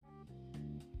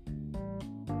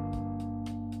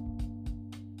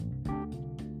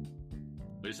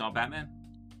you saw Batman?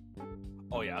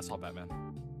 Oh yeah, I saw Batman.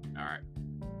 All right.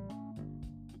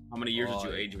 How many years did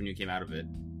you age when you came out of it?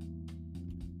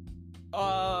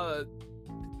 A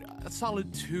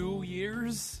solid 2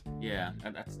 years. Yeah,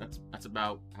 that's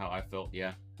about how I felt.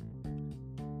 Yeah.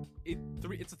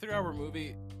 It's a 3-hour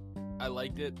movie. I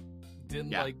liked it.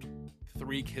 Didn't like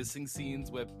 3 kissing scenes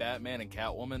with Batman and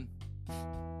Catwoman.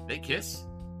 They kiss?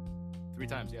 3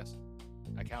 times, yes.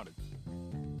 I counted.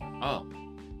 Oh,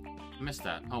 I missed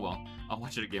that. Oh well, I'll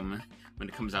watch it again when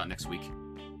it comes out next week.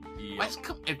 Yep. Why is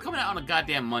it coming out on a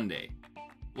goddamn Monday?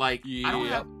 Like,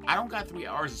 I don't got 3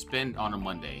 hours to spend on a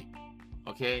Monday.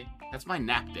 Okay, that's my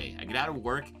nap day. I get out of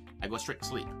work, I go straight to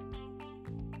sleep.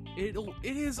 It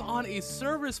is on a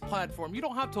service platform. You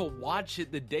don't have to watch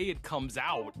it the day it comes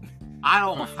out. I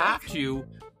don't have to,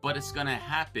 but it's gonna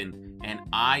happen, and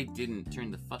I didn't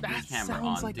turn the fucking camera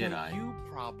on, like did I? You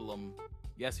problem.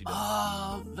 Yes, you did.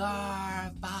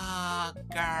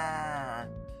 Motherfucker!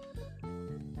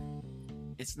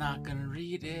 It's not gonna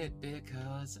read it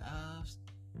because of...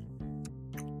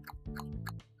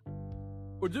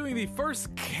 We're doing the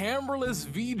first cameraless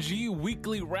VG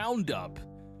weekly roundup.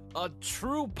 A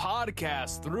true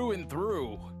podcast through and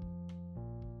through.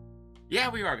 Yeah,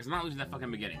 we are, because I'm not losing that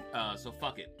fucking beginning. So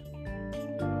fuck it.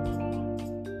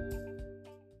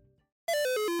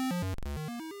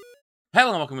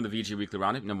 Hello and welcome to the VG Weekly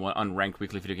Roundup, number one unranked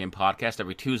weekly video game podcast,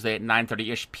 every Tuesday at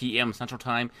 9:30-ish p.m. Central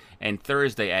Time and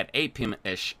Thursday at 8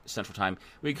 p.m.-ish Central Time.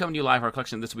 We come to you live for our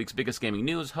collection of this week's biggest gaming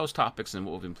news, host topics, and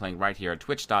what we've been playing right here at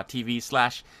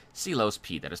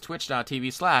twitch.tv/CLOSP. That is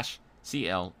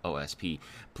twitch.tv/CLOSP.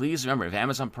 Please remember, if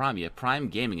Amazon Prime, you have Prime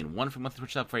Gaming and one for monthly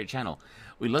Twitch sub for your channel.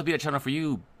 We'd love to be a channel for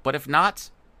you, but if not,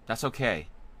 that's okay.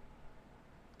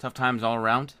 Tough times all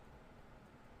around.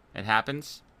 It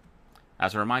happens.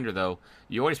 As a reminder, though,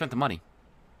 you already spent the money.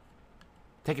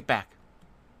 Take it back.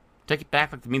 Take it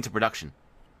back like the means of production.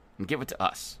 And give it to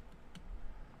us.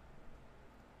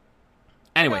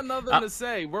 Anyway. I got nothing to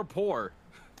say. We're poor.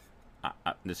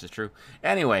 This is true.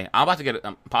 Anyway, I'm about to get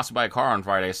possibly buy a car on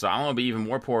Friday, so I'm going to be even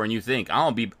more poor than you think.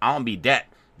 I'm going to be debt.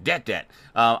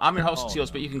 I'm your host,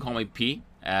 Seals, but you can call me P.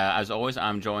 As always,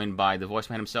 I'm joined by the voice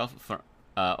man himself, for,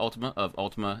 Ultima of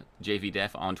Ultima JV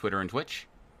Def on Twitter and Twitch.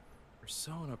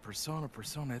 Persona.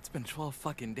 It's been 12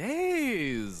 fucking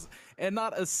days. And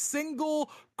not a single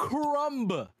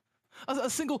crumb, a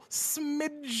single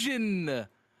smidgen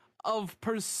of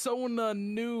Persona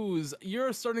news.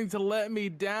 You're starting to let me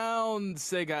down,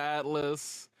 Sega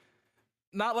Atlas.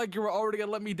 Not like you were already going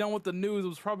to let me down with the news. It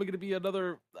was probably going to be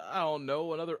another, I don't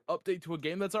know, another update to a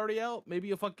game that's already out.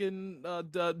 Maybe a fucking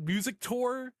music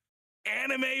tour,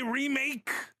 anime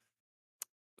remake.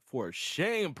 For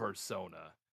shame,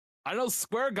 Persona. I know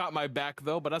Square got my back,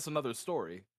 though, but that's another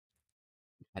story.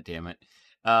 God damn it.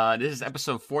 This is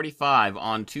episode 45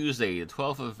 on Tuesday, the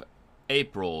 12th of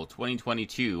April,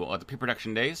 2022, at the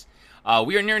pre-production days.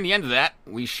 We are nearing the end of that.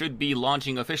 We should be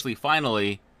launching officially,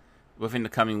 finally, within the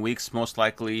coming weeks, most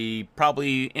likely,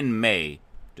 probably in May.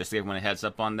 Just to give everyone a heads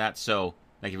up on that. So,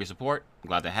 thank you for your support. I'm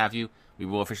glad to have you. We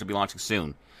will officially be launching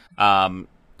soon.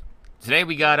 Today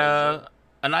we got a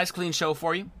nice clean show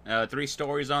for you. 3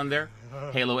 stories on there.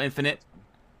 Halo Infinite,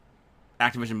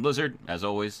 Activision Blizzard, as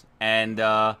always, and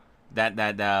that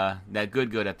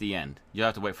good at the end. You'll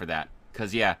have to wait for that,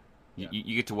 because you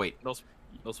get to wait. No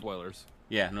spoilers.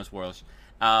 Yeah, no spoilers.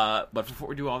 But before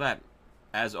we do all that,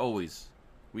 as always,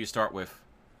 we start with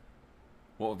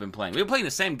what we've been playing. We've been playing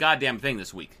the same goddamn thing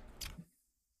this week.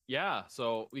 Yeah,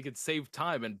 so we could save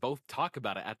time and both talk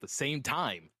about it at the same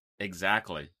time.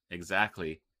 Exactly.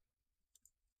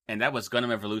 And that was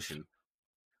Gundam Evolution.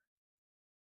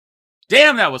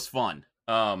 Damn, that was fun.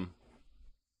 I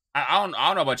don't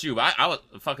know about you, but I was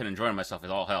fucking enjoying myself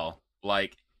as all hell.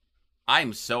 Like,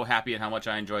 I'm so happy at how much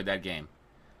I enjoyed that game.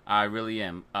 I really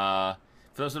am. For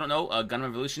those who don't know, Gundam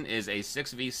Evolution is a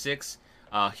 6v6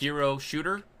 hero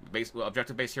shooter,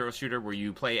 objective-based hero shooter, where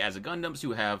you play as a Gundams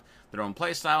who have their own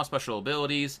playstyle, special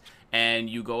abilities, and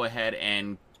you go ahead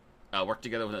and work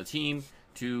together with a team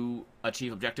to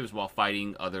achieve objectives while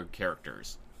fighting other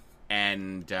characters.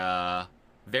 And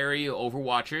very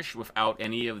Overwatch-ish without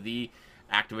any of the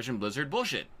Activision Blizzard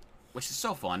bullshit, which is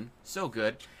so fun, so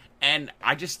good, and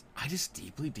I just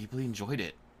deeply enjoyed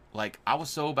it. Like, I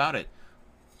was so about it.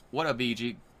 What up,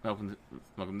 BG? Welcome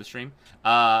to the stream.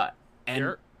 And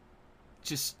Sure.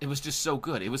 It was just so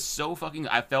good. It was so fucking.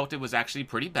 I felt it was actually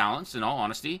pretty balanced, in all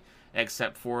honesty,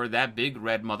 except for that big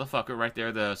red motherfucker right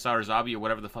there, the Sarazabi or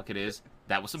whatever the fuck it is.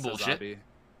 That was some bullshit.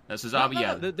 That's Sazabi,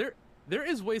 yeah. There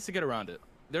is ways to get around it.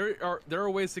 There are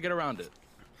ways to get around it.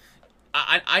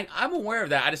 I'm aware of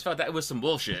that. I just felt that it was some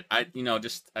bullshit.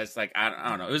 It's like I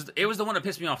don't know. It was the one that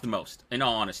pissed me off the most, in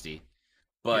all honesty.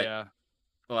 But Yeah.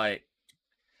 like,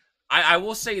 I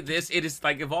will say this: it is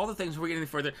like, of all the things we're getting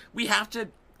further, we have to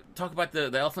talk about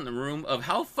the elephant in the room of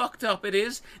how fucked up it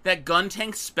is that Gun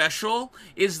Tank Special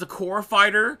is the core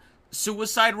fighter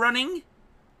suicide running.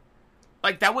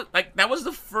 That was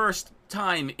the first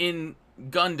time in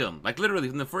Gundam, like literally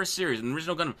in the first series, in the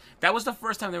original Gundam, that was the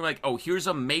first time they were like, oh, here's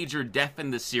a major death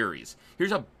in the series.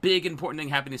 Here's a big important thing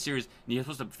happening in the series, and you're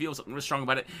supposed to feel something really strong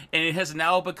about it. And it has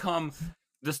now become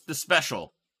the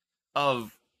special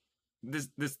of this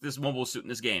mobile suit in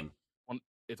this game.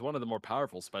 It's one of the more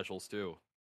powerful specials too.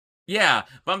 Yeah,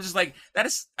 but I'm just like, that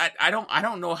is, I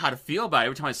don't know how to feel about it.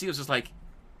 Every time I see it, it's just like,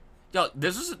 yo,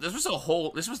 this was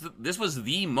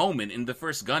the moment in the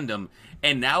first Gundam,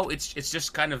 and now it's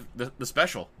just kind of the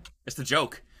special. It's the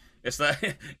joke. It's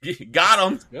the got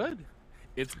him. It's good.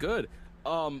 It's good.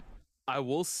 I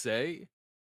will say,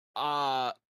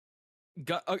 I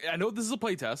know this is a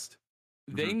playtest.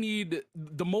 They need,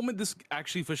 the moment this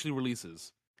actually officially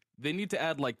releases, they need to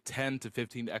add like 10 to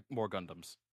 15 more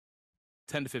Gundams.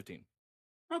 10 to 15.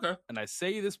 Okay. And I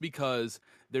say this because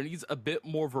there needs a bit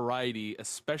more variety,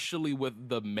 especially with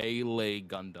the melee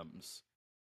Gundams.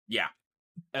 Yeah.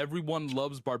 Everyone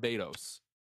loves Barbados.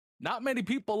 Not many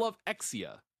people love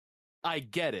Exia. I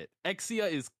get it. Exia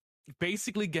is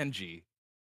basically Genji.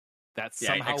 That's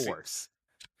somehow worse.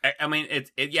 I mean,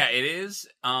 it is.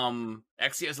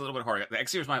 Exia is a little bit harder.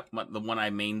 Exia is the one I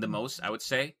main the most, I would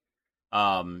say.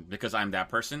 Because I'm that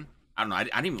person. I don't know. I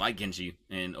didn't even like Genji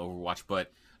in Overwatch,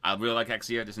 but I really like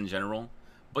Exia just in general.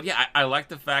 But yeah, I like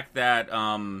the fact that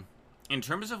in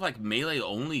terms of like melee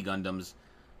only Gundams,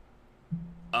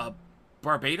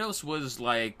 Barbatos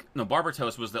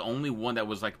was the only one that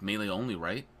was like melee only,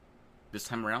 right? This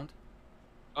time around?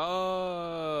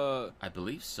 I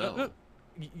believe so.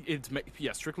 It's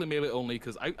strictly melee only,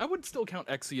 because I would still count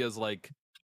Exia as like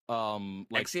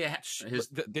Exia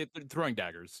they're throwing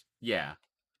daggers. Yeah.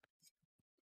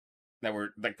 That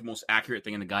were like the most accurate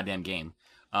thing in the goddamn game.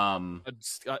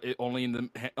 Only in the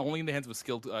hands of a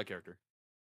skilled character,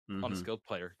 on a skilled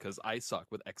player, because I suck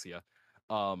with Exia.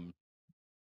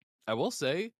 I will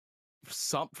say,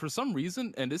 for some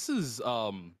reason, and this is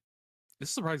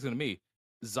surprising to me,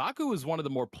 Zaku is one of the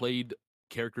more played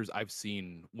characters I've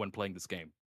seen when playing this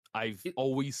game.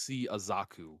 Always see a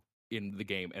Zaku in the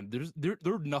game, and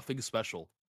they're nothing special.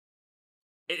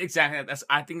 Exactly.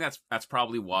 I think that's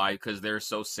probably why, because they're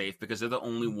so safe, because they're the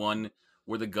only one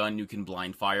where the gun, you can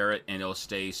blind fire it and it'll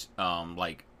stay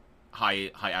like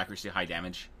high accuracy, high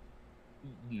damage.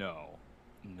 No.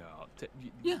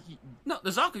 Yeah. No,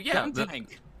 the Zaku, yeah.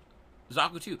 Tank.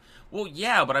 Zaku too. Well,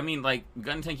 yeah, but I mean, like,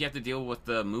 Gun Tank, you have to deal with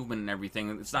the movement and everything.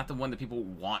 It's not the one that people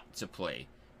want to play.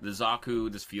 The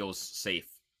Zaku just feels safe,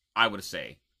 I would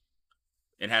say.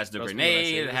 It has the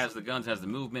grenade, it has the guns, it has the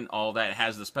movement, all that. It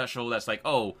has the special that's like,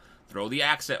 oh, throw the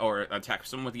axe or attack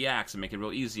someone with the axe and make it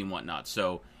real easy and whatnot.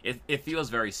 So it feels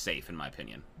very safe, in my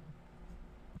opinion.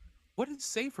 What is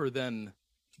safer than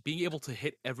being able to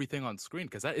hit everything on screen?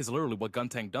 Because that is literally what Gun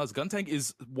Tank does. Gun Tank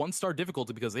is 1-star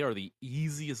difficulty because they are the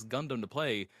easiest Gundam to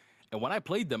play. And when I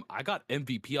played them, I got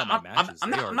MVP on my matches.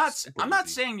 I'm not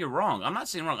saying you're wrong. I'm not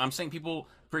saying wrong. I'm saying people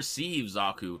perceive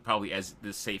Zaku probably as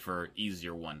the safer,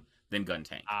 easier one than Gun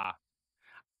Tank.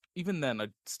 Even then, I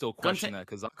still question that,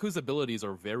 because Zaku's abilities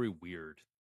are very weird.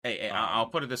 Hey, I'll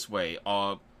put it this way: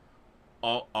 all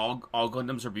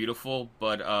Gundams are beautiful,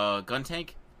 but Gun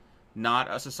Tank, not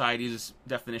a society's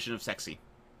definition of sexy.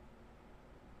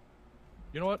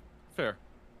 You know what? Fair.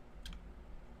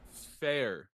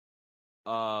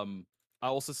 I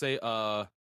also say the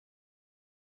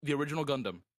original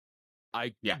Gundam.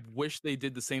 I wish they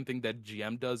did the same thing that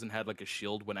GM does and had like a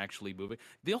shield when actually moving.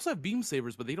 They also have beam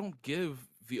sabers, but they don't give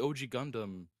the OG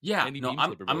Gundam any beam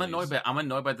saber abilities. I'm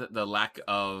annoyed by the lack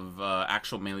of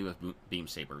actual melee with beam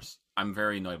sabers. I'm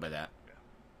very annoyed by that.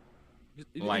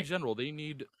 Yeah. In general, they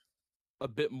need a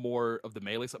bit more of the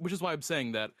melee stuff, which is why I'm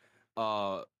saying that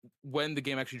when the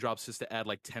game actually drops, just to add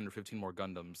like 10 or 15 more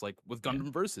Gundams, like with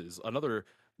Gundam Versus, another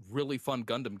really fun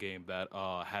Gundam game that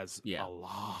has a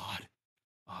lot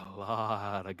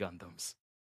of Gundams.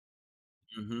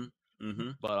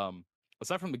 But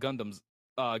aside from the Gundams,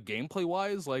 gameplay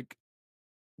wise, like,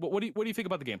 what do you think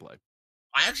about the gameplay?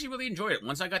 I actually really enjoyed it.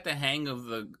 Once I got the hang of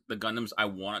the Gundams I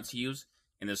wanted to use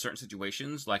in the certain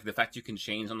situations, like the fact you can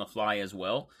change on the fly as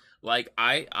well. Like,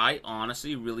 I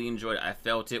honestly really enjoyed it. I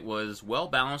felt it was well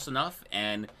balanced enough,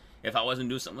 and if I wasn't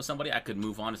doing something with somebody, I could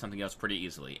move on to something else pretty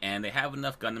easily. And they have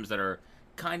enough Gundams that are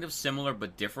kind of similar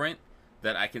but different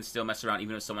that I can still mess around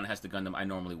even if someone has the Gundam I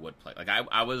normally would play. Like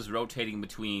I was rotating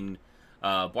between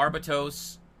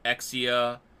Barbatos,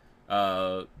 Exia,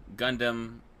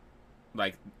 Gundam,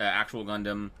 like actual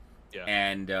Gundam, Yeah.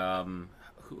 and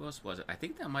who else was it? I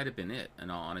think that might have been it. In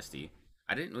all honesty,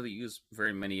 I didn't really use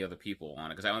very many other people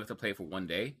on it because I only got to play for one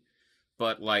day.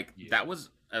 But like Yeah. that was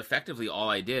effectively all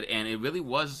I did, and it really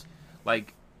was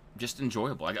like just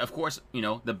enjoyable. Like, of course,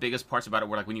 the biggest parts about it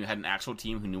were like when you had an actual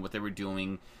team who knew what they were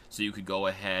doing, so you could go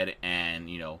ahead and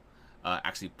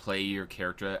actually play your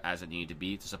character as it needed to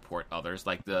be to support others.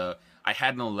 Like I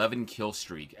had an 11 kill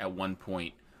streak at one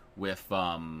point with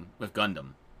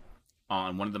Gundam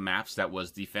on one of the maps that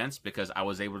was defense because I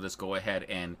was able to just go ahead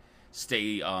and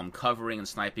stay covering and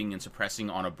sniping and suppressing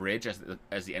on a bridge as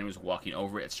the enemy was walking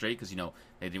over it straight because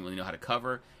they didn't really know how to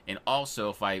cover. And also,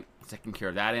 if I taking care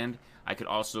of that end, I could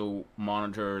also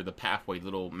monitor the pathway,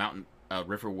 little mountain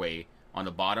riverway on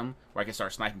the bottom, where I could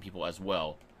start sniping people as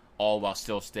well, all while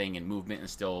still staying in movement and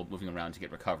still moving around to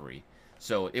get recovery.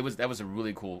 So that was a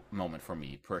really cool moment for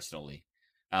me personally.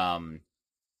 Um,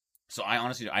 so I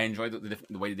honestly I enjoyed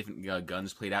the way the different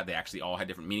guns played out. They actually all had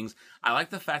different meanings. I like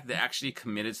the fact that they actually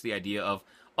committed to the idea of,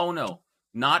 oh no,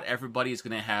 not everybody is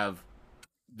going to have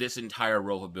this entire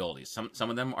row of abilities. Some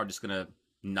of them are just going to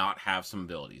not have some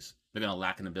abilities. They're going to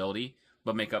lack an ability,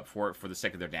 but make up for it for the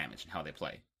sake of their damage and how they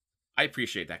play. I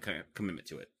appreciate that kind of commitment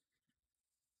to it.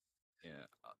 Yeah.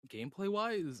 Gameplay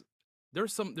wise,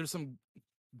 there's some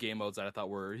game modes that I thought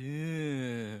were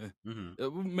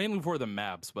Mm-hmm. mainly for the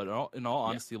maps, but in all Yeah.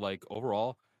 honesty, like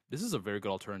overall, this is a very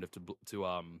good alternative to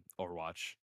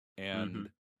Overwatch. Mm-hmm. And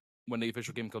when the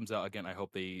official game comes out again, I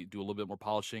hope they do a little bit more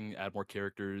polishing, add more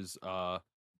characters.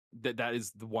 That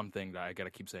is the one thing that I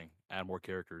gotta keep saying: add more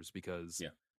characters because Yeah.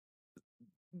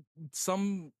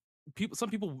 some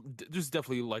people there's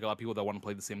definitely like a lot of people that want to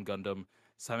play the same Gundam.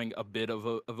 So having a bit of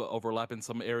a overlap in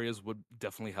some areas would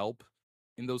definitely help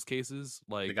in those cases.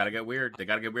 They Like gotta get weird. They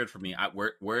gotta get weird for me.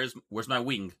 Where's my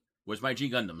wing? Where's my G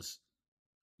Gundams?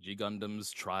 G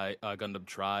Gundams, Gundam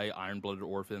Tri, Iron Blooded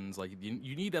Orphans. Like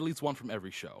you need at least one from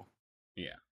every show.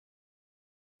 Yeah.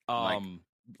 Like. Um,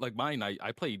 like mine,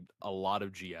 I played a lot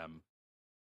of GM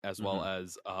as well Mm-hmm.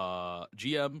 as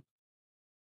GM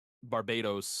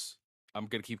Barbados. I'm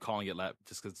gonna keep calling it that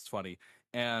just because it's funny.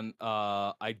 And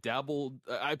I dabbled.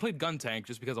 I played Gun Tank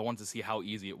just because I wanted to see how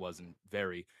easy it was and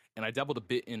vary. And I dabbled a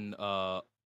bit in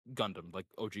Gundam, like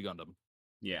OG Gundam.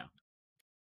 Yeah.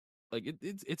 Like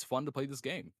it's fun to play this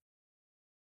game.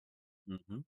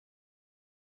 Mm-hmm.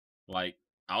 Like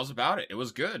I was about it. It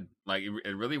was good. Like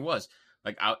it really was.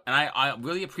 Like I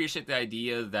really appreciate the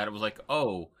idea that it was like,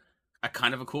 oh, a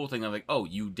kind of a cool thing of like, oh,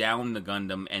 you down the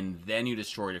Gundam and then you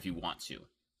destroy it if you want to.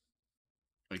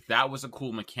 Like that was a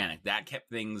cool mechanic. That kept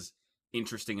things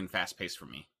interesting and fast paced for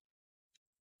me.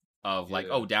 Of like,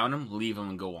 Yeah. oh, down them, leave them,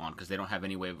 and go on because they don't have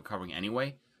any way of recovering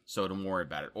anyway. So don't worry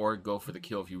about it. Or go for the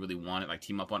kill if you really want it. Like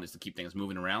team up on it just to keep things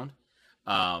moving around.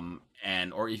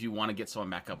 And or if you want to get someone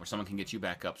back up, or someone can get you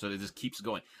back up, so it just keeps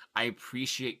going. I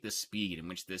appreciate the speed in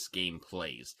which this game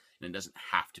plays, and it doesn't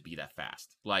have to be that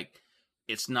fast. Like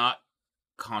it's not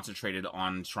concentrated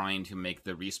on trying to make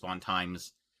the respawn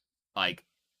times like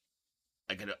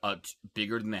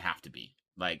bigger than they have to be.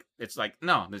 Like it's like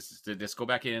no, just go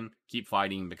back in, keep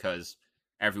fighting because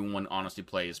everyone honestly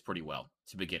plays pretty well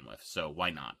to begin with. So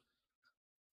why not?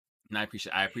 And I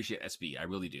appreciate that speed. I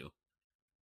really do.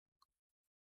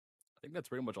 I think that's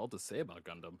pretty much all to say about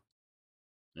Gundam.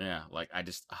 Yeah, like I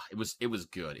just it was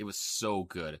good. It was so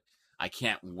good. I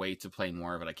can't wait to play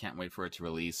more of it. I can't wait for it to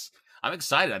release. I'm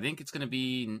excited. I think it's going to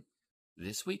be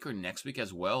this week or next week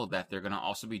as well that they're going to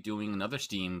also be doing another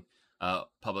Steam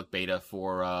public beta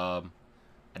for I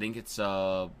think it's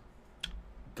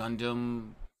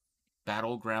Gundam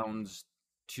Battlegrounds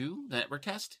 2, the network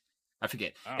test. I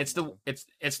forget. I It's don't the know.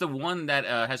 it's the one that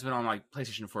has been on like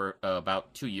PlayStation for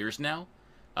about 2 years now.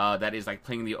 That is like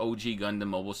playing the OG Gundam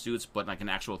mobile suits, but like an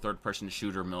actual third-person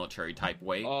shooter, military type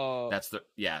way. Uh, That's the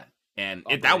yeah, and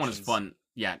that one is Operations. fun.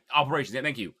 Yeah, Operations. Yeah,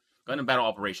 thank you. Gundam Battle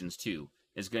Operations 2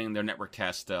 is getting their network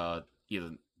test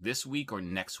either this week or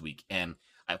next week, and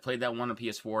I played that one on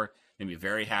PS4. Made me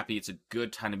very happy. It's a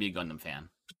good time to be a Gundam fan.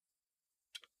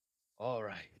 All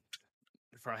right.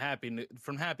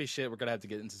 From happy shit, we're gonna have to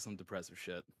get into some depressive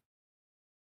shit.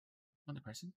 Not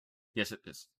depressing. Yes, it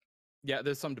is. Yeah,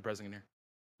 there's some depressing in here.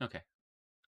 Okay.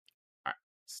 All right.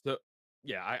 So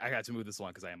yeah, I got to move this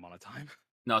along because I am on a time.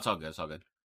 No, it's all good. It's all good.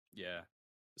 Yeah.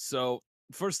 So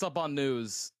first up on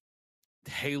news,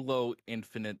 Halo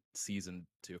Infinite Season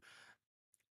 2.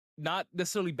 not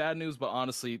necessarily bad news, but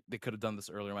honestly, they could have done this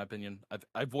earlier, in my opinion.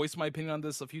 I've voiced my opinion on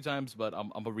this a few times, but I'm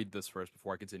gonna read this first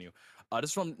before I continue.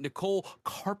 This is from Nicole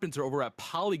Carpenter over at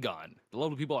Polygon, the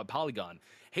lovely people at Polygon.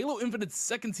 Halo Infinite's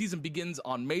second season begins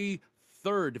on May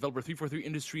 3rd. Developer 343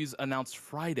 Industries announced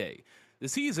Friday. The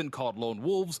season, called Lone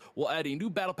Wolves, will add a new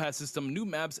battle pass system, new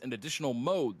maps, and additional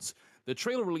modes. The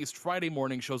trailer released Friday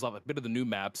morning shows off a bit of the new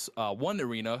maps, one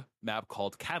arena map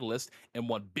called Catalyst, and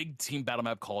one big team battle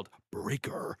map called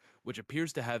Breaker, which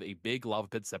appears to have a big lava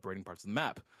pit separating parts of the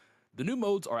map. The new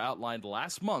modes are outlined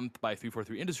last month by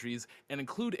 343 Industries and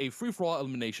include a free-for-all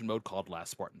elimination mode called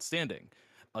Last Spartan Standing,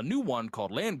 a new one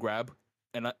called Land Grab,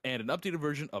 and an updated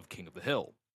version of King of the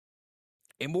Hill.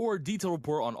 A more detailed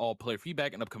report on all player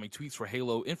feedback and upcoming tweets for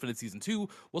Halo Infinite Season 2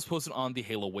 was posted on the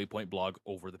Halo Waypoint blog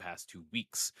over the past 2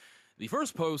 weeks. The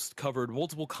first post covered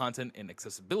multiple content and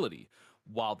accessibility,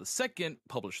 while the second,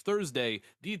 published Thursday,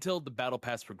 detailed the Battle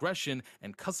Pass progression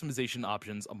and customization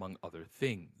options, among other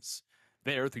things.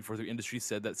 There, 343 Industries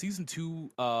said that Season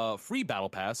 2 free Battle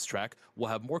Pass track will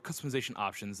have more customization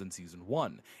options than Season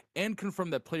 1, and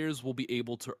confirmed that players will be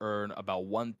able to earn about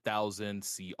 1,000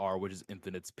 CR, which is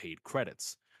Infinite's paid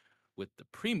credits. With the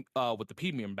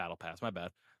premium Battle Pass, my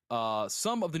bad,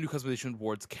 some of the new customization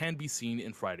rewards can be seen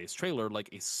in Friday's trailer, like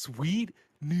a sweet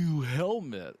new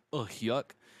helmet. Ugh,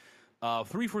 yuck.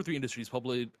 343 Industries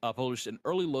published an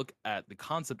early look at the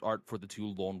concept art for the two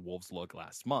Lone Wolves look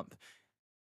last month.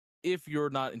 If you're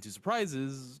not into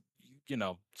surprises,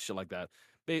 shit like that.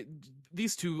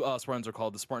 These two Spartans are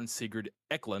called the Spartan Sigurd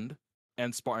Eklund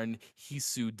and Spartan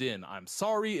Hisu Din. I'm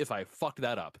sorry if I fucked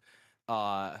that up.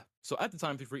 So at the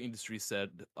time, 343 Industries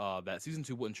said that Season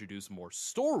 2 will introduce more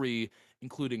story,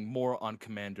 including more on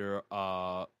Commander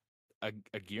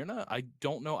Agirna. I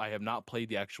don't know. I have not played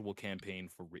the actual campaign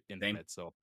for Infinite,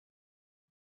 so...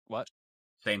 What?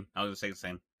 Same. I was going to say the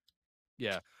same.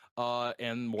 Yeah.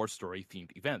 And more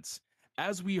story-themed events.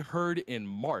 As we heard in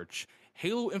March,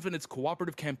 Halo Infinite's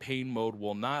cooperative campaign mode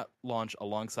will not launch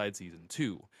alongside Season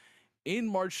 2. In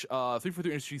March,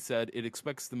 343 Industries said it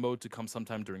expects the mode to come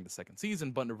sometime during the second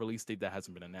season, but a release date that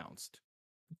hasn't been announced.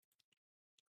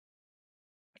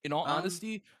 In all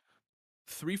honesty,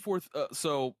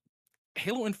 so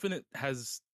Halo Infinite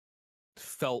has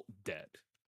felt dead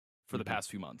for the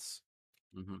past few months.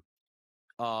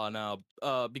 Now,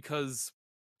 because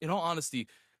in all honesty,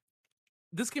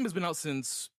 this game has been out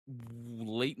since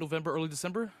late November, early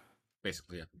December.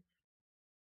 Basically, yeah.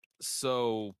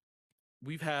 So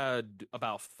we've had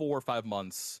about 4 or 5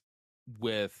 months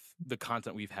with the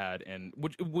content we've had, and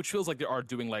which feels like they are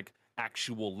doing like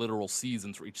actual literal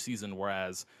seasons for each season,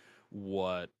 whereas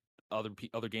what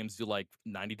other games do like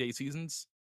 90-day seasons,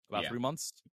 about 3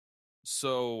 months.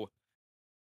 So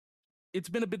it's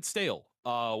been a bit stale.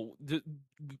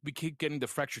 We keep getting the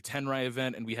Fracture Tenrai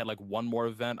event, and we had like one more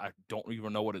event. I don't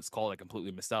even know what it's called. I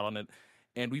completely missed out on it.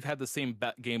 And we've had the same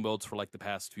game modes for like the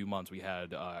past few months. We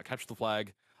had Capture the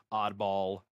Flag,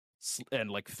 Oddball,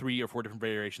 and like 3 or 4 different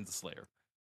variations of Slayer.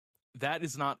 That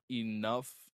is not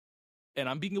enough, and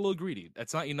I'm being a little greedy.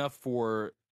 That's not enough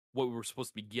for what we were supposed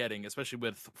to be getting, especially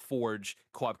with Forge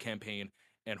co-op campaign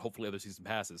and hopefully other season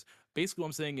passes. Basically, what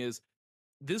I'm saying is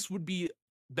this would be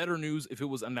better news if it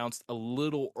was announced a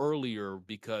little earlier,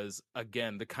 because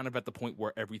again, they're kind of at the point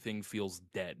where everything feels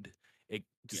dead. It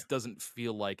just doesn't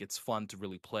feel like it's fun to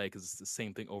really play because it's the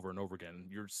same thing over and over again.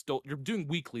 You're doing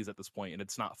weeklies at this point, and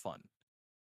it's not fun.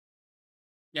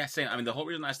 Yeah, same. I mean, the whole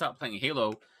reason I stopped playing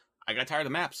Halo, I got tired of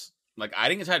the maps. Like, I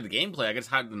didn't get tired of the gameplay. I got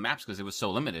tired of the maps because it was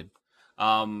so limited.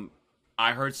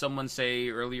 I heard someone say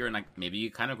earlier, and like maybe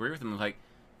you kind of agree with them, like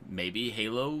maybe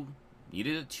Halo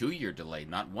needed a 2-year delay,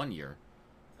 not 1 year.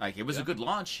 Like, it was a good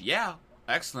launch,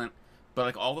 excellent, but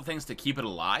like all the things to keep it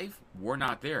alive were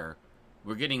not there.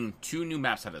 We're getting 2 new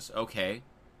maps at us. Okay,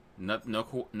 no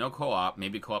co-op.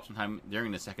 Maybe co-op sometime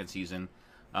during the second season.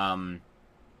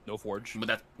 No Forge, but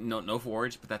that's no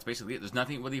Forge. But that's basically it. There's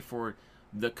nothing really for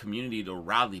the community to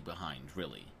rally behind,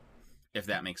 really, if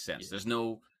that makes sense. There's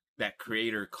no that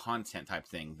creator content type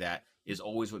thing that is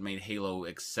always what made Halo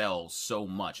excel so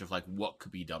much, of like what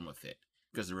could be done with it,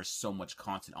 because there was so much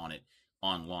content on it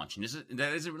on launch, and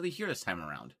that isn't really here this time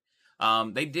around.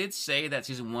 They did say that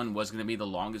season 1 was going to be the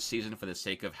longest season for the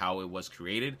sake of how it was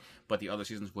created, but the other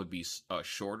seasons would be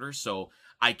shorter. So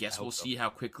I guess we'll see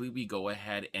how quickly we go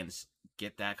ahead and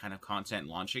get that kind of content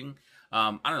launching.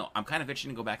 I don't know. I'm kind of itching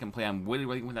to go back and play. I'm really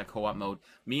with that co-op mode.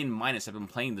 Me and Minus have been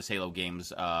playing this Halo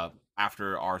games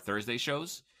after our Thursday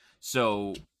shows.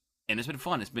 So, and it's been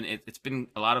fun. It's been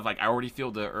a lot of like, I already feel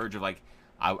the urge of like,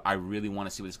 I really want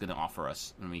to see what it's going to offer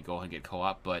us when we go and get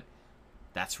co-op, but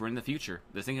that's for in the future.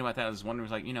 The thinking about that, I was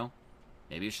wondering, like,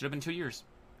 maybe it should have been 2 years.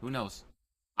 Who knows?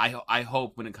 I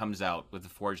hope when it comes out with the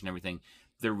Forge and everything,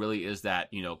 there really is that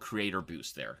creator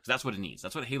boost there, because that's what it needs.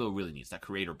 That's what Halo really needs. That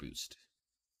creator boost.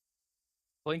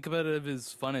 Playing competitive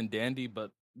is fun and dandy,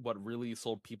 but what really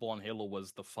sold people on Halo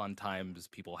was the fun times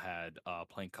people had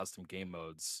playing custom game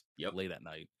modes Yep. late at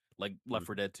night, like Left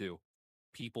 4 Dead 2.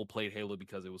 People played Halo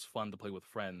because it was fun to play with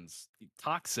friends.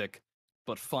 Toxic,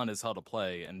 but fun as hell to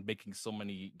play, and making so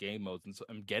many game modes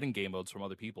and getting game modes from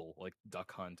other people like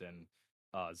Duck Hunt and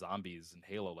zombies and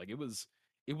Halo. Like it was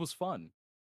fun.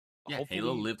 Yeah, Halo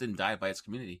Hopefully, lived and died by its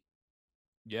community.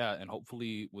 yeah, and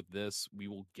hopefully with this we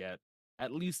will get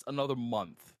at least another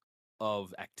month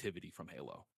of activity from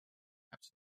Halo.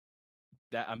 Absolutely.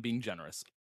 That I'm being generous.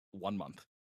 1 month.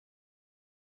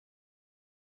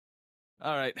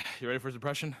 All right, you ready for his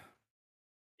depression?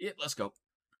 Yeah, let's go.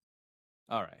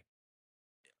 All right.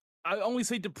 I only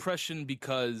say depression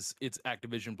because it's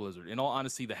Activision Blizzard. In all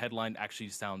honesty, the headline actually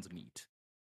sounds neat.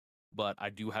 But I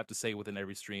do have to say within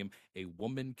every stream, a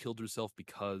woman killed herself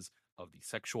because of the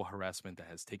sexual harassment that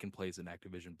has taken place in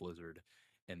Activision Blizzard.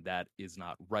 And that is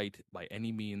not right by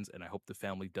any means. And I hope the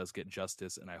family does get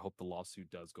justice, and I hope the lawsuit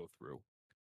does go through.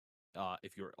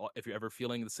 If you're ever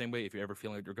feeling the same way, if you're ever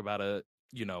feeling like you're about to,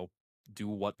 do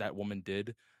what that woman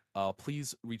did,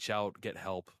 please reach out, get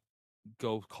help,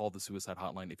 go call the suicide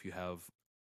hotline if you have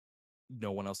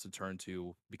no one else to turn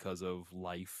to because of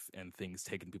life and things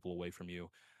taking people away from you.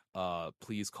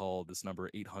 Please call this number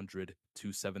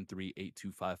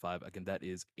 800-273-8255. Again, that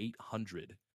is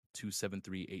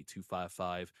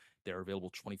 800-273-8255. They're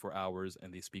available 24 hours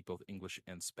and they speak both English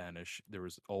and Spanish. There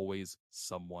is always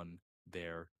someone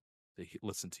there to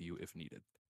listen to you if needed.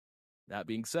 That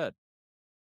being said,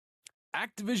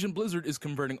 Activision Blizzard is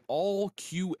converting all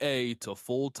QA to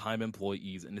full-time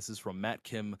employees, and this is from Matt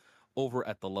Kim over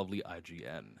at the lovely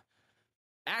IGN.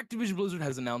 Activision Blizzard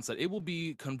has announced that it will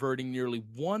be converting nearly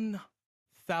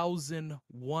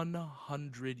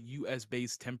 1,100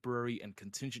 US-based temporary and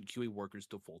contingent QA workers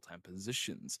to full-time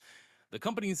positions. The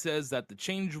company says that the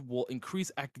change will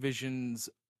increase Activision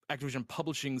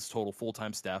Publishing's total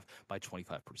full-time staff by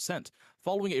 25%,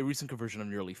 following a recent conversion of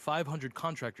nearly 500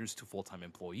 contractors to full-time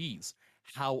employees.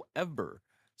 However,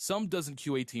 some dozen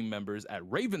QA team members at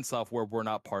Raven Software were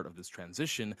not part of this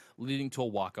transition, leading to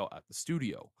a walkout at the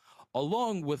studio.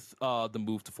 Along with the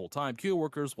move to full-time, QA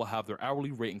workers will have their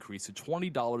hourly rate increased to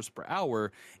 $20 per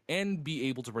hour and be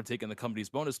able to partake in the company's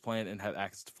bonus plan and have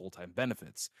access to full-time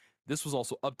benefits. This was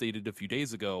also updated a few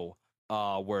days ago,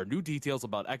 where new details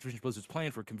about Activision Blizzard's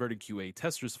plan for converting QA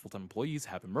testers to full-time employees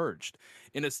have emerged.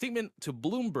 In a statement to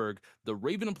Bloomberg, the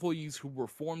Raven employees who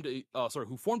formed a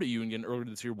union earlier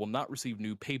this year will not receive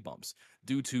new pay bumps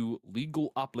due to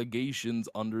legal obligations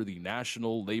under the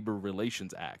National Labor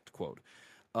Relations Act. Quote.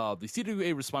 The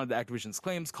CWA responded to Activision's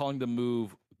claims, calling the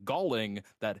move galling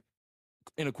that,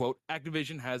 in a quote,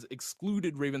 Activision has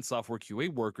excluded Raven Software QA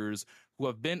workers who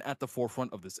have been at the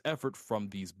forefront of this effort from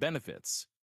these benefits.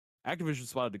 Activision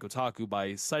responded to Kotaku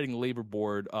by citing labor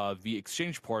board via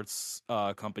exchange parts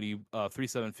company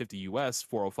 3750 US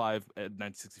 405 at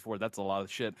 1964. That's a lot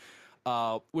of shit.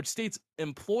 Which states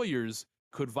employers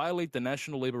could violate the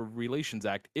National Labor Relations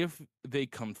Act if they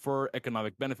confer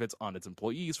economic benefits on its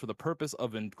employees for the purpose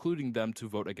of including them to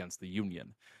vote against the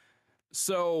union.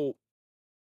 So,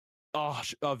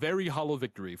 a very hollow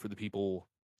victory for the people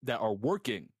that are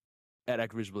working at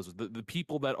Activision Blizzard, the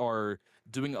people that are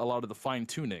doing a lot of the fine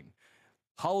tuning.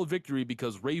 Hollow victory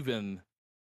because Raven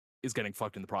is getting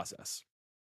fucked in the process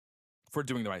for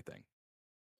doing the right thing.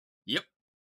 Yep.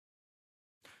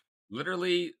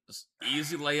 Literally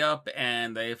easy layup,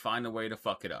 and they find a way to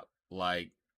fuck it up.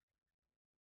 Like,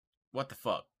 what the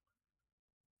fuck?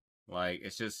 Like,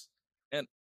 it's just. And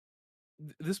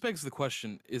this begs the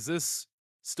question: is this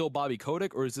still Bobby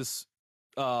Kotick, or is this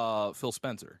Phil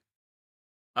Spencer?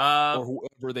 Or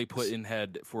whoever they put in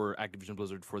head for Activision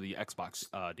Blizzard for the Xbox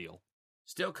deal.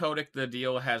 Still Kotick, the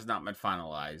deal has not been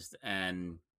finalized.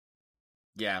 And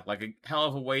yeah, like a hell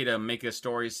of a way to make a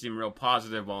story seem real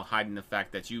positive while hiding the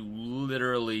fact that you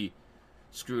literally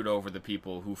screwed over the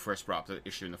people who first brought the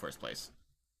issue in the first place.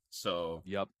 So,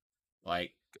 yep.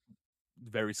 Like,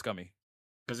 very scummy.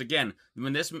 Because again,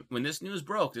 when this news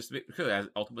broke, just as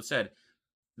Ultimate said,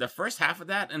 the first half of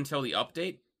that until the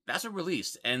update, that's a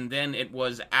release, and then it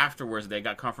was afterwards they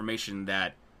got confirmation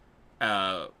that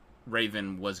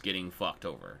Raven was getting fucked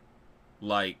over.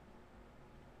 Like,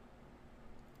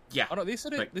 yeah. Oh no, they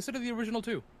said it. Like, they said it in the original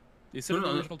too. They said it in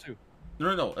the original too.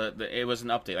 No. It was an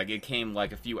update. Like, it came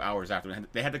like a few hours after.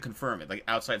 They had to confirm it. Like,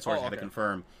 outside sources had to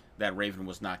confirm that Raven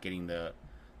was not getting the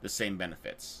same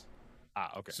benefits.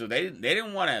 Ah, okay. So they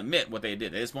didn't want to admit what they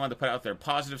did. They just wanted to put out their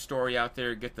positive story out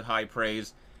there, get the high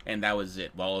praise, and that was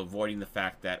it, while avoiding the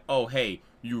fact that, oh, hey,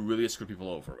 you really screw people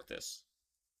over with this.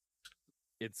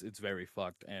 It's very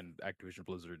fucked, and Activision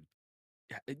Blizzard,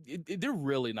 they're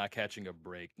really not catching a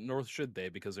break, nor should they,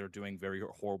 because they're doing very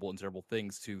horrible and terrible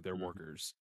things to their Mm-hmm.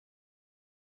 workers.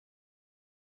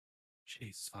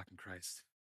 Jesus fucking Christ.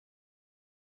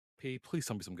 P, please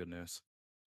tell me some good news.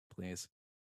 Please.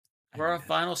 For our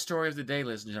final story of the day,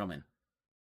 ladies and gentlemen,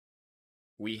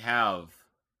 we have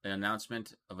an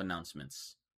announcement of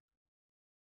announcements.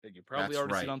 You probably That's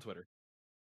already right. seen on Twitter.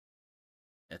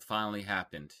 It finally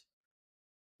happened.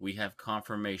 We have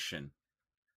confirmation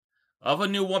of a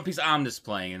new One Piece. I'm just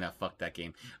playing, and fuck that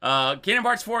game. Kingdom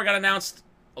Hearts 4 got announced,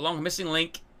 along with Missing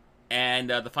Link, and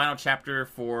the final chapter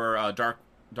for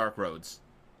Dark Roads.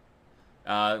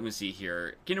 Let me see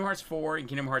here. Kingdom Hearts 4 and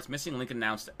Kingdom Hearts Missing Link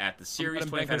announced at the series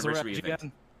 25th anniversary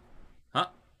event. Huh?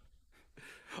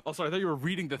 Oh, sorry, I thought you were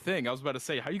reading the thing. I was about to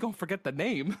say, how are you gonna forget the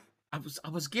name? I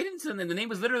was getting to them. The name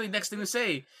was literally next thing to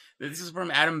say. This is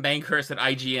from Adam Bankhurst at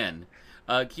IGN.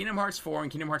 Kingdom Hearts 4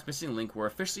 and Kingdom Hearts Missing Link were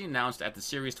officially announced at the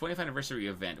series' 25th anniversary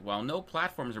event. While no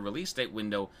platforms or release date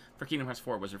window for Kingdom Hearts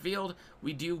 4 was revealed,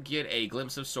 we do get a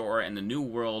glimpse of Sora and the new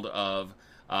world of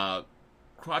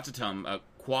Quadratum.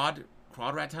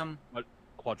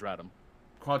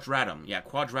 Yeah,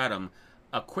 Quadratum.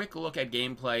 A quick look at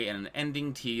gameplay and an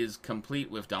ending tease complete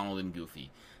with Donald and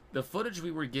Goofy. The footage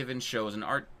we were given shows an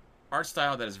art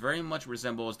style that is very much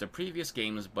resembles the previous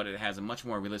games, but it has a much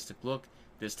more realistic look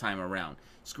this time around.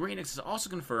 Square Enix has also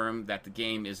confirmed that the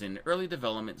game is in early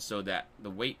development, so that the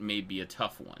wait may be a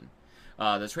tough one.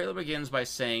 The trailer begins by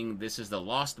saying this is the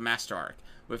Lost Master Arc,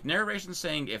 with narration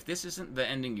saying if this isn't the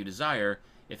ending you desire,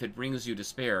 if it brings you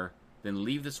despair, then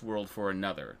leave this world for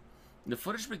another. The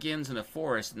footage begins in a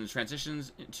forest and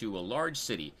transitions into a large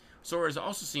city. Sora is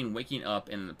also seen waking up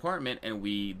in an apartment, and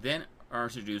we then are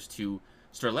introduced to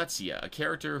Strelitzia, a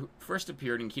character who first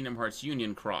appeared in Kingdom Hearts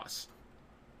Union Cross.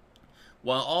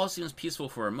 While all seems peaceful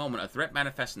for a moment, a threat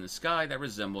manifests in the sky that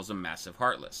resembles a massive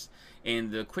Heartless.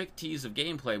 In the quick tease of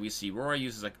gameplay, we see Sora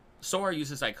uses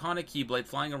iconic Keyblade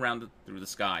flying around through the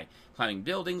sky, climbing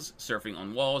buildings, surfing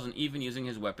on walls, and even using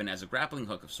his weapon as a grappling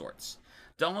hook of sorts.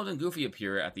 Donald and Goofy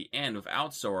appear at the end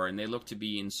without Sora, and they look to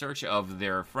be in search of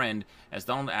their friend, as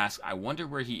Donald asks, I wonder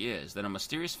where he is. Then a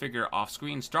mysterious figure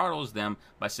off-screen startles them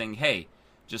by saying, hey,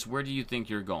 just where do you think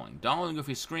you're going? Donald and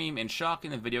Goofy scream in shock,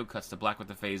 and the video cuts to black with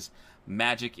the phrase,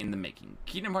 magic in the making.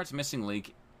 Kingdom Hearts Missing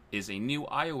Link is a new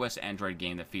iOS Android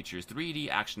game that features 3D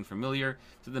action familiar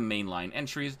to the mainline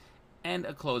entries, and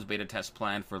a closed beta test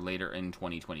planned for later in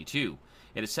 2022.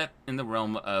 It is set in the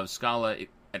realm of Scala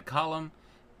at Column.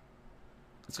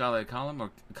 Scala at Column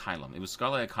or Kylum? It was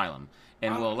Scala at Kylum,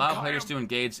 and will allow players to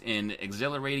engage in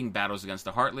exhilarating battles against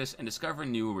the Heartless and discover a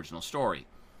new original story.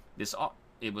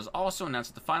 It was also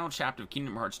announced that the final chapter of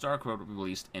Kingdom Hearts Dark Road will be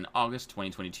released in August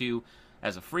 2022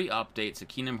 as a free update to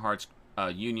Kingdom Hearts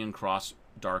Union Cross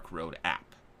Dark Road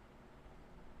app.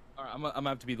 All right, I'm gonna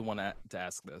have to be the one to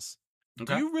ask this.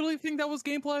 Okay. Do you really think that was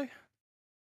gameplay?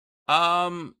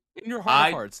 In your heart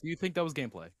of hearts, do you think that was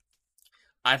gameplay?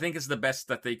 I think it's the best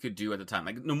that they could do at the time.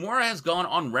 Like, Nomura has gone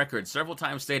on record several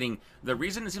times stating the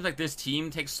reason it seems like this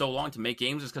team takes so long to make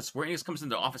games is because Square Enix comes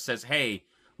into the office and says, hey,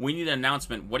 we need an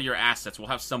announcement. What are your assets? We'll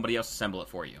have somebody else assemble it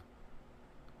for you.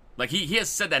 Like, he has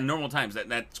said that normal times,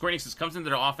 that Square Enix comes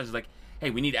into their office and is like, hey,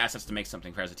 we need assets to make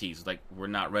something for as a tease. It's like, we're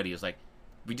not ready. It's like,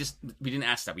 we didn't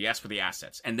ask that. We asked for the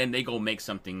assets. And then they go make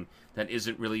something that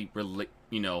isn't really,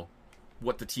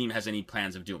 what the team has any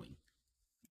plans of doing.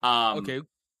 Okay,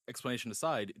 explanation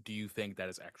aside, do you think that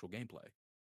is actual gameplay?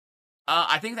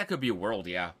 I think that could be a world,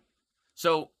 yeah.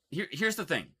 So, here's the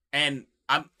thing. And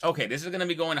this is going to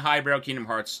be going highbrow Kingdom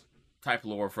Hearts type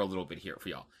lore for a little bit here for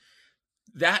y'all.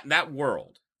 That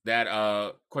world, that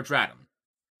Quadratum,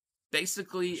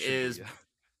 basically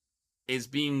is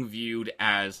being viewed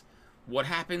as what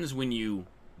happens when you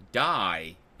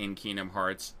die in Kingdom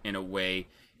Hearts in a way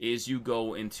is you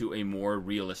go into a more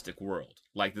realistic world.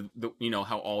 Like,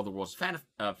 how all the world's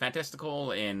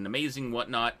fantastical and amazing,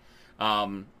 whatnot.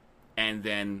 And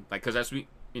then, like, because as we,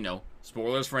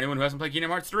 spoilers for anyone who hasn't played Kingdom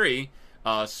Hearts 3,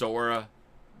 Sora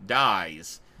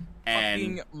dies.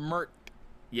 And fucking murked.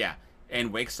 Yeah,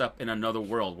 and wakes up in another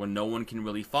world where no one can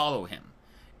really follow him.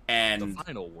 And the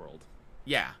final world.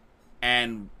 Yeah.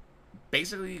 And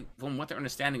basically, from what they're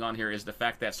understanding on here is the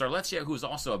fact that Strelitzia, who's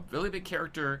also a really big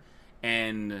character,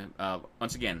 and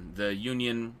once again, the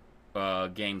Union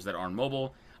games that are on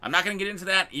mobile. I'm not going to get into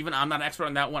that. Even I'm not an expert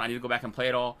on that one. I need to go back and play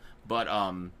it all. But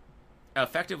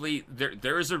effectively,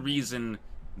 there is a reason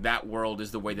that world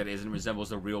is the way that it is and resembles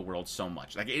the real world so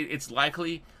much. Like, it's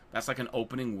likely That's like an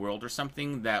opening world or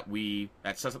something that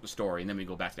sets up the story, and then we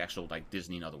go back to the actual like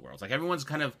Disney and other worlds. Like everyone's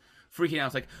kind of freaking out.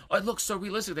 It's like, oh, it looks so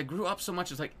realistic. They grew up so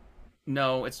much. It's like,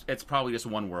 no, it's probably just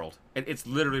one world. It's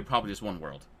literally probably just one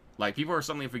world. Like people are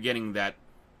suddenly forgetting that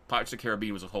Pirates of the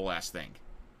Caribbean was a whole ass thing.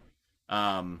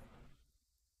 Um,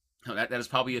 that is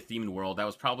probably a themed world. That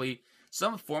was probably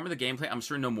some form of the gameplay. I'm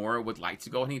sure Nomura would like to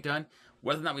go ahead and get done.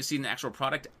 Whether or not we see an actual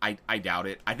product, I doubt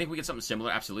it. I think we get something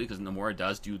similar, absolutely, because Nomura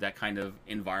does do that kind of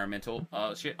environmental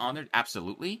shit on there,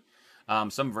 absolutely.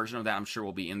 Some version of that, I'm sure,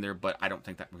 will be in there, but I don't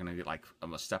think that we're gonna get like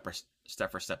a step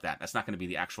for step that. That's not gonna be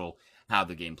the actual how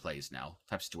the game plays now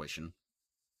type situation.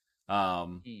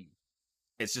 Um, Mm.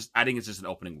 it's just I think it's just an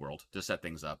opening world to set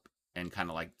things up and kind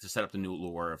of like to set up the new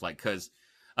lore of like because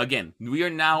again we are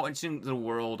now into the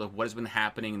world of what has been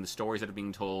happening and the stories that are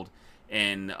being told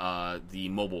in the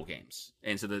mobile games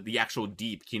and so the actual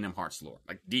deep Kingdom Hearts lore,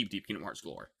 like deep Kingdom Hearts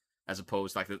lore, as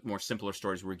opposed to like the more simpler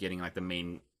stories we're getting like the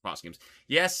main cross games.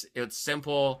 Yes, it's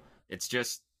simple. It's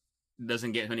just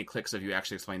doesn't get many clicks if you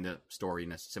actually explain the story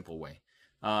in a simple way.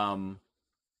 Um,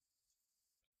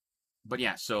 but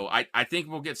yeah, so I think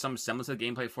we'll get some semblance of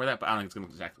gameplay for that, but I don't think it's gonna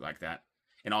look exactly like that.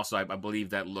 And also, I believe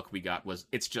that look we got was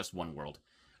it's just one world.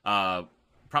 Uh,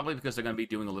 Probably because they're gonna be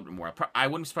doing a little bit more. I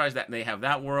wouldn't be surprised that they have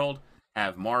that world,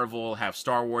 have Marvel, have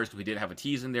Star Wars. Because we did have a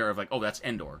tease in there of like, oh, that's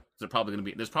Endor. So there's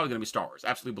probably gonna be Star Wars.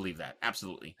 Absolutely believe that.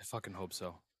 Absolutely. I fucking hope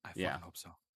so. I Yeah. fucking hope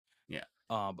so. Yeah.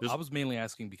 I There's was mainly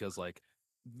asking because like,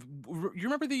 you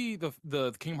remember the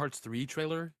Kingdom Hearts 3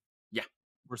 trailer yeah.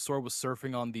 where Sora was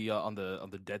surfing on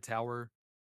the dead tower,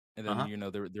 and Uh then huh.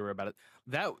 they were about it.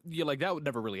 That yeah, like that would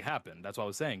never really happen. That's what I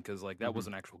was saying because like that Mm-hmm.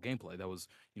 wasn't actual gameplay. That was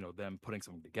them putting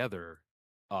something together,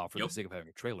 for the Yep. sake of having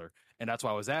a trailer. And that's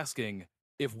why I was asking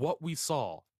if what we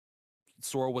saw,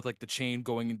 Sora with like the chain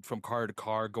going from car to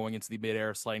car, going into the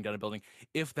midair, sliding down a building,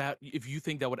 if you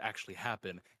think that would actually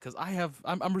happen, because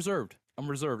I'm reserved. I'm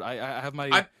reserved. I have my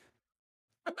I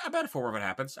I bet it forward what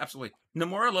happens. Absolutely.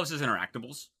 Nomura loves his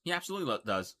interactables. He absolutely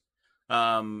does.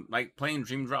 Like playing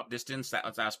Dream Drop Distance,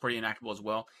 that's pretty interactable as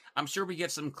well. I'm sure we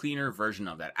get some cleaner version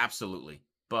of that. Absolutely.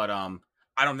 But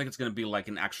I don't think it's going to be like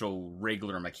an actual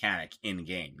regular mechanic in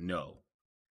game. No,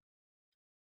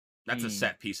 that's a mm,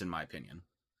 set piece in my opinion.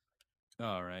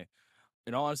 all right.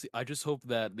 In all honesty, I just hope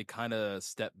that they kind of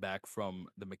step back from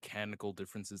the mechanical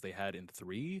differences they had in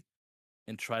 3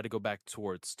 and try to go back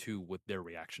towards 2 with their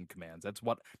reaction commands.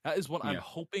 That is what I'm Yeah.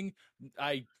 hoping.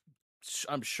 I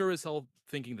I'm sure as hell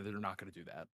thinking that they're not going to do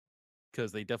that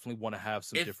because they definitely want to have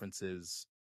some If differences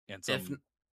and if some.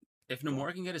 if Go on.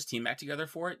 Nomura can get his team back together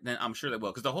for it, then I'm sure they will.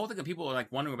 Because the whole thing of people are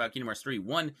like wondering about Kingdom Hearts 3.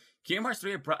 One, Kingdom Hearts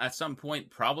 3 at some point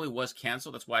probably was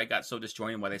canceled. That's why it got so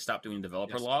disjointed, why they stopped doing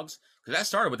developer Yes. logs. Because that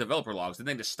started with developer logs, and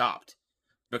then just stopped.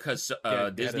 Because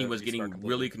Yeah, they had Disney to was restart getting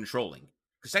really completely. controlling.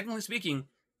 Because technically speaking,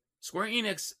 Square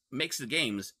Enix makes the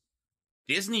games.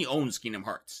 Disney owns Kingdom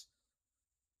Hearts.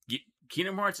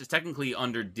 Kingdom Hearts is technically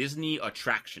under Disney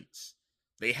Attractions.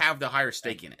 They have the higher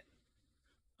stake And in it.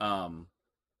 Um,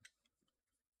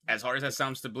 as hard as that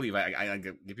sounds to believe,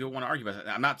 people want to argue about it.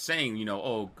 I'm not saying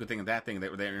oh, good thing and that thing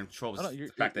that they're in control. oh no, Is the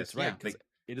fact that it's right they because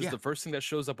it is yeah the first thing that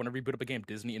shows up whenever you boot up a game.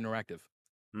 Disney Interactive.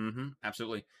 Mm-hmm.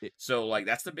 Absolutely. It, So like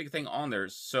that's the big thing on there.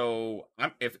 So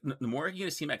if the more you get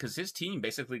his team out, because his team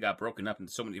basically got broken up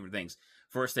into so many different things.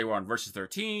 First they were on versus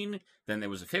 13, then there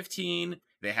was a 15.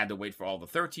 They had to wait for all the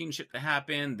 13 shit to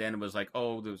happen. Then it was like,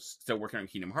 oh, they was still working on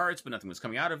Kingdom Hearts, but nothing was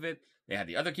coming out of it. They had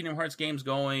the other Kingdom Hearts games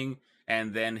going,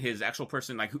 and then his actual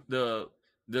person, like the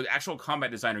actual combat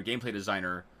designer, gameplay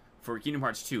designer for Kingdom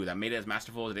Hearts 2, that made it as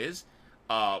masterful as it is.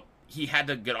 He had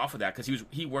to get off of that because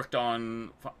he worked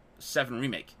on 7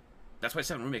 Remake. That's why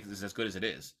 7 Remake is as good as it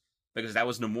is. Because that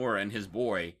was Nomura and his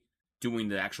boy doing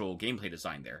the actual gameplay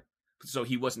design there. So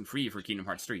he wasn't free for Kingdom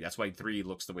Hearts 3. That's why 3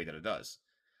 looks the way that it does.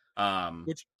 Um,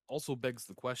 which also begs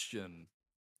the question,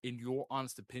 in your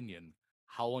honest opinion,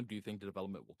 how long do you think the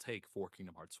development will take for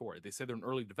Kingdom Hearts 4? They say they're in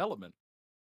early development,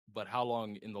 but how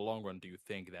long in the long run do you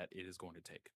think that it is going to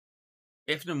take?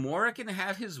 if Nomura can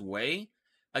have his way,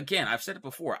 again, I've said it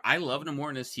before, I love Nomura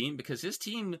and his team because his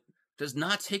team does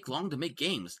not take long to make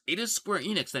games. It is Square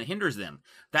Enix that hinders them.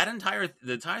 The entire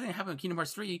thing that happened in Kingdom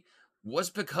Hearts 3 was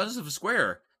because of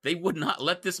Square. They would not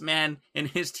let this man and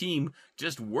his team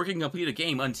just work and complete a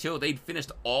game until they'd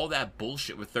finished all that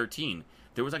bullshit with 13.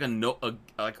 There was like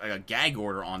a gag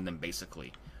order on them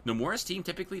basically. Nomura's team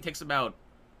typically takes about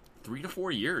 3 to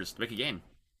 4 years to make a game.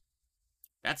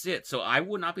 That's it. So I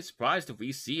would not be surprised if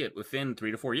we see it within 3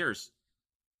 to 4 years.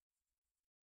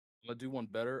 I'm gonna do one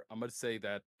better. I'm gonna say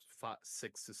that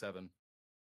 6 to 7,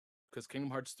 because Kingdom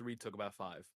Hearts 3 took about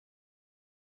 5,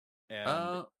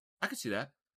 and I could see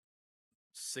that.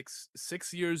 six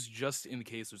years just in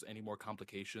case there's any more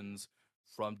complications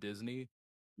from Disney.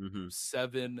 Mm-hmm.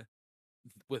 7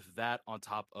 with that on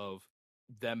top of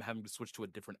them having to switch to a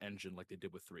different engine like they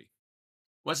did with 3.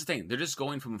 What's the thing? They're just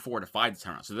going from 4 to 5 this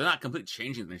time around, so they're not completely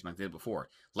changing the engine like they did before.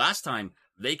 Last time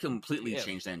they completely If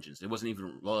changed engines. It wasn't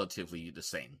even relatively the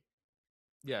same.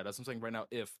 Yeah, that's what I'm saying right now.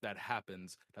 If that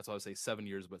happens, that's why I would say 7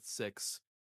 years, but 6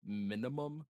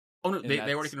 minimum. Oh no, And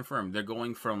they already confirmed they're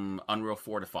going from Unreal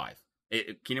 4 to 5.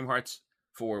 Kingdom Hearts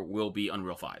 4 will be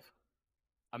Unreal 5.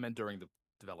 I meant during the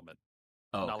development,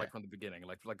 Oh, not okay. like from the beginning.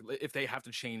 Like if they have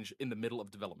to change in the middle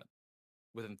of development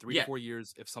within 3 to Yeah. 4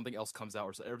 years, if something else comes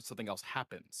out or something else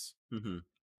happens.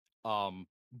 Mm-hmm.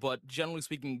 But generally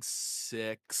speaking,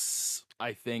 6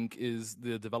 I think is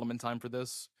the development time for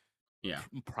this. Yeah.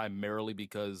 Primarily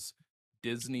because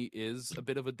Disney is a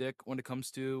bit of a dick when it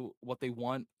comes to what they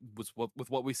want. With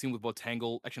what we've seen with both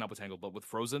Tangle, actually not with Tangle, but with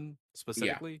Frozen Yeah.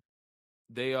 specifically,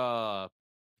 they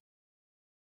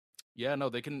yeah, no,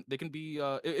 they can be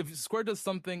if Square does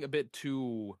something a bit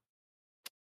too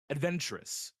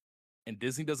adventurous and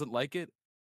Disney doesn't like it,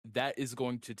 that is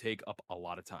going to take up a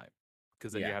lot of time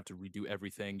because then you Yeah. have to redo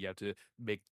everything. You have to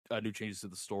make new changes to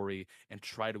the story and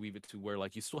try to weave it to where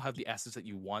like you still have the assets that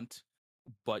you want,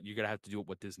 but you're gonna have to do it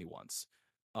what Disney wants.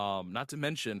 Not to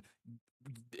mention,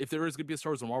 if there is gonna be a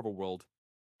Star Wars and Marvel world,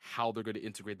 how they're going to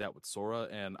integrate that with Sora,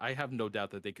 and I have no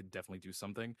doubt that they could definitely do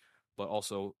something. But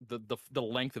also the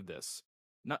length of this,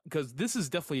 not because this is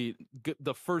definitely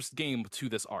the first game to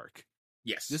this arc.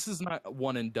 Yes. This is not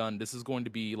one and done. This is going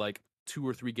to be like 2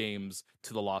 or 3 games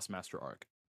to the Lost Master arc.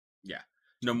 Yeah.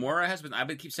 Nomura has been. I've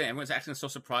been keep saying everyone's acting so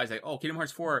surprised. Like, oh, Kingdom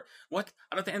Hearts 4. What?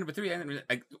 I don't think end with 3.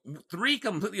 Like 3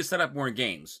 completely set up more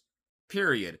games.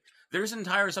 Period. There's an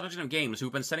entire subsection of games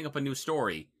who've been setting up a new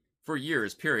story for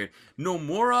years. Period.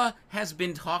 Nomura has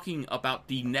been talking about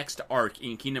the next arc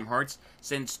in Kingdom Hearts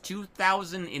since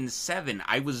 2007.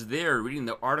 I was there reading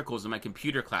the articles in my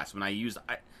computer class when I used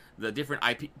the different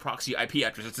proxy IP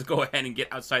addresses to go ahead and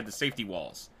get outside the safety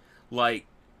walls. Like,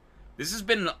 this has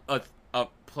been a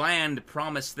planned,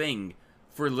 promised thing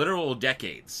for literal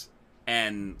decades,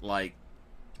 and like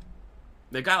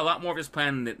they got a lot more of this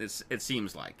plan than it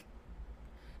seems like.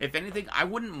 If anything, I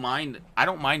wouldn't mind. I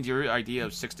don't mind your idea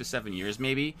of 6 to 7 years,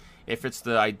 maybe, if it's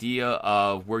the idea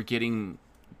of we're getting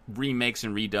remakes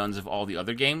and redones of all the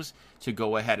other games to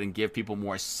go ahead and give people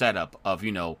more setup of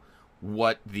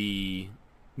what the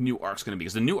new arc's going to be,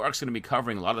 because the new arc's going to be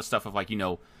covering a lot of the stuff of like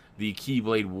the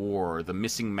Keyblade War, the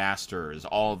Missing Masters,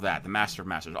 all of that, the Master of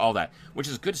Masters, all that, which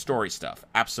is good story stuff,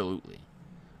 absolutely.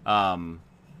 So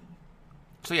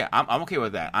yeah, I'm okay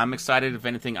with that. I'm excited. If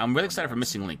anything, I'm really excited for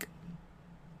Missing Link.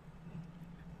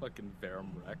 Fucking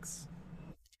Verum Rex.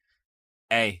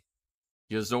 Hey,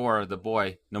 Yazor, the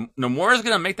boy. Nomura's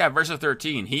gonna make that verse of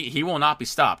 13. He will not be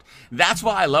stopped. That's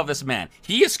why I love this man.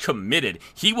 He is committed.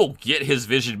 He will get his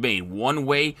vision made one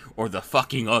way or the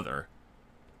fucking other.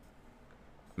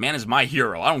 Man is my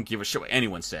hero. I don't give a shit what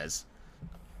anyone says.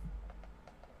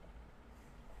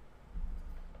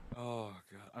 Oh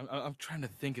god, I'm trying to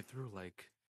think it through.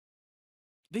 Like,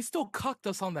 they still cucked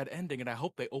us on that ending, and I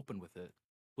hope they open with it,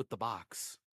 with the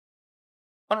box.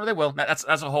 Oh no, they will. That's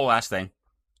a whole ass thing.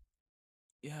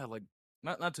 Yeah, like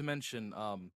not to mention,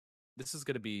 this is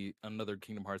gonna be another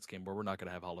Kingdom Hearts game where we're not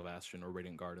gonna have Hollow Bastion or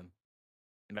Radiant Garden,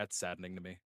 and that's saddening to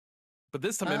me. But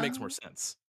this time it makes more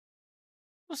sense.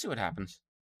 We'll see what happens.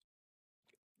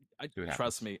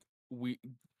 Trust me, we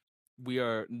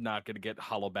are not gonna get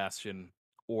Hollow Bastion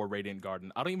or Radiant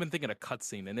Garden. I don't even think in a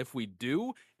cutscene, and if we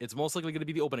do, it's most likely gonna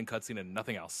be the opening cutscene and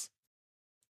nothing else.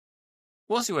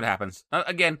 We'll see what happens.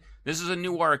 Again, this is a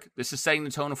new arc. This is setting the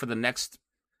tone for the next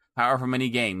however many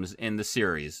games in the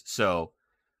series. So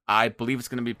I believe it's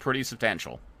going to be pretty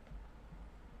substantial.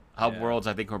 Hub worlds,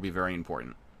 I think, will be very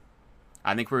important.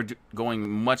 I think we're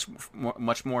going much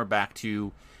more back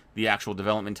to the actual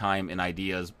development time and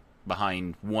ideas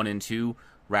behind 1 and 2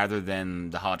 rather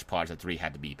than the hodgepodge that 3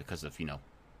 had to be because of,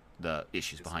 the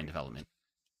issues behind development.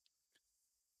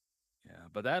 Yeah,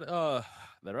 but that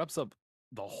wraps up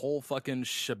the whole fucking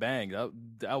shebang.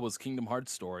 That was Kingdom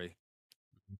Hearts story.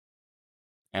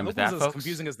 And with that, folks, as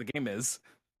confusing as the game is.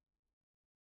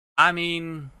 I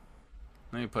mean,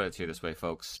 let me put it to you this way,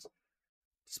 folks.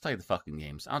 Just play the fucking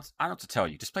games. I don't know what to tell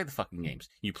you. Just play the fucking games.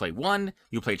 You play 1,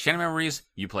 you play Chain of Memories,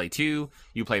 you play 2,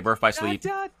 you play Birth by Sleep,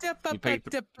 you play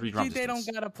 3 Drum They don't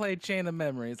gotta play Chain of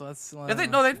Memories. Let's.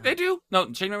 They do.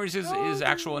 No, Chain of Memories is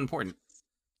actual important.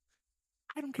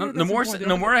 I don't care.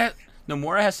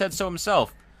 Nomura has said so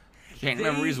himself. Chain of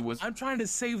Memories was. I'm trying to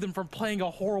save them from playing a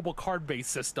horrible card-based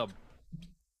system.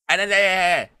 And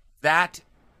that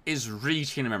is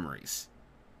Chain of Memories.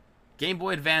 Game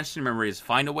Boy Advance Memories,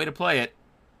 find a way to play it.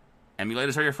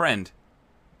 Emulators are your friend.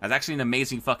 That's actually an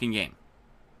amazing fucking game.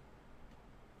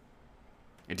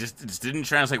 It just didn't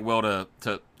translate well to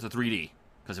 3D.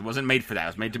 Because it wasn't made for that. It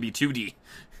was made to be 2D.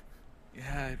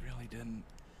 Yeah, it really didn't.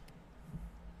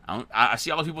 I see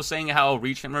all the people saying how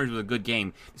Reach Memories was a good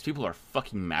game. These people are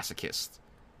fucking masochists.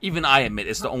 Even I admit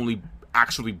it's the only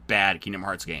actually bad Kingdom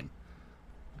Hearts game.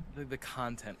 The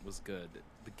content was good.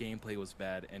 The gameplay was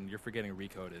bad, and you're forgetting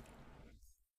Recoded.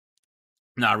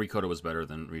 Nah, Recoded was better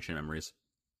than Reach Memories.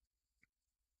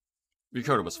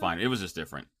 Recoded was fine. It was just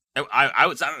different.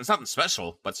 It's nothing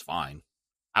special, but it's fine.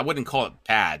 I wouldn't call it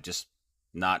bad, just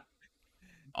not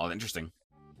all that interesting.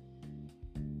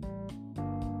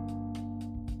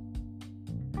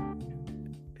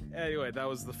 Anyway, that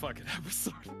was the fucking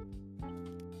episode.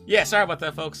 Yeah, sorry about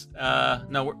that, folks.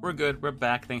 No, we're good. We're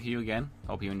back. Thank you again.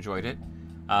 Hope you enjoyed it.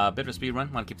 Bit of a speed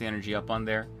run. Want to keep the energy up on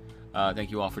there.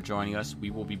 Thank you all for joining us.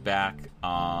 We will be back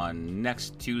on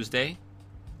next Tuesday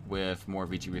with more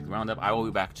VG Weekly Roundup. I will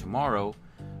be back tomorrow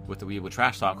with the Weeble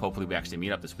Trash Talk. Hopefully we actually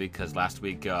meet up this week, because last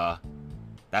week,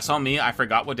 that's on me. I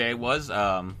forgot what day it was.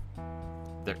 What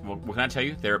can I tell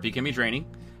you? Therapy can be draining.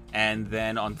 And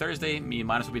then on Thursday, me and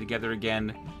Minus will be together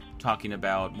again, talking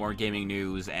about more gaming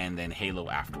news, and then Halo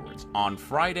afterwards. On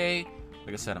Friday,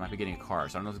 like I said, I might be getting a car,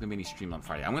 so I don't know if there's going to be any stream on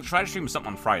Friday. I'm going to try to stream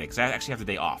something on Friday, because I actually have the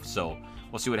day off, so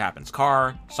we'll see what happens.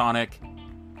 Car, Sonic,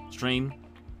 stream,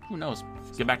 who knows?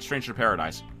 Let's get back to Stranger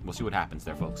Paradise. We'll see what happens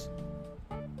there, folks.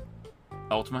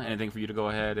 Ultima, anything for you to go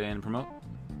ahead and promote?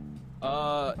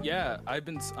 Yeah,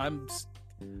 I'm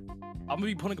gonna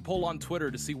be putting a poll on Twitter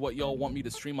to see what y'all want me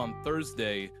to stream on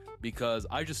Thursday, because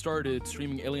I just started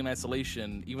streaming Alien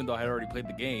Isolation, even though I had already played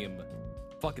the game.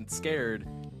 Fucking scared.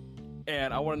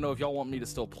 And I want to know if y'all want me to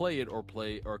still play it or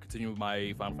continue with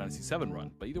my Final Fantasy VII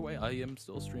run. But either way, I am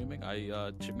still streaming.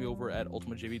 Check me over at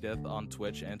UltimateJVDeath on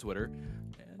Twitch and Twitter.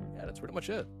 And yeah, that's pretty much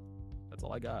it. That's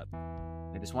all I got.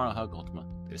 They just want a hug, Ultima.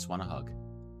 They just want a hug.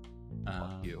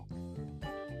 Fuck you.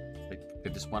 They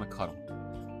just want to cuddle.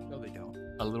 No, they don't.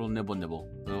 A little nibble.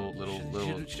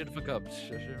 Little. Shut the fuck up.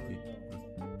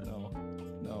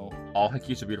 No. All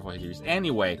hickeys are beautiful hickeys.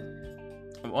 Anyway,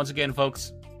 once again,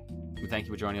 folks, we thank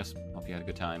you for joining us. Hope you had a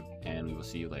good time, and we will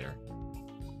see you later.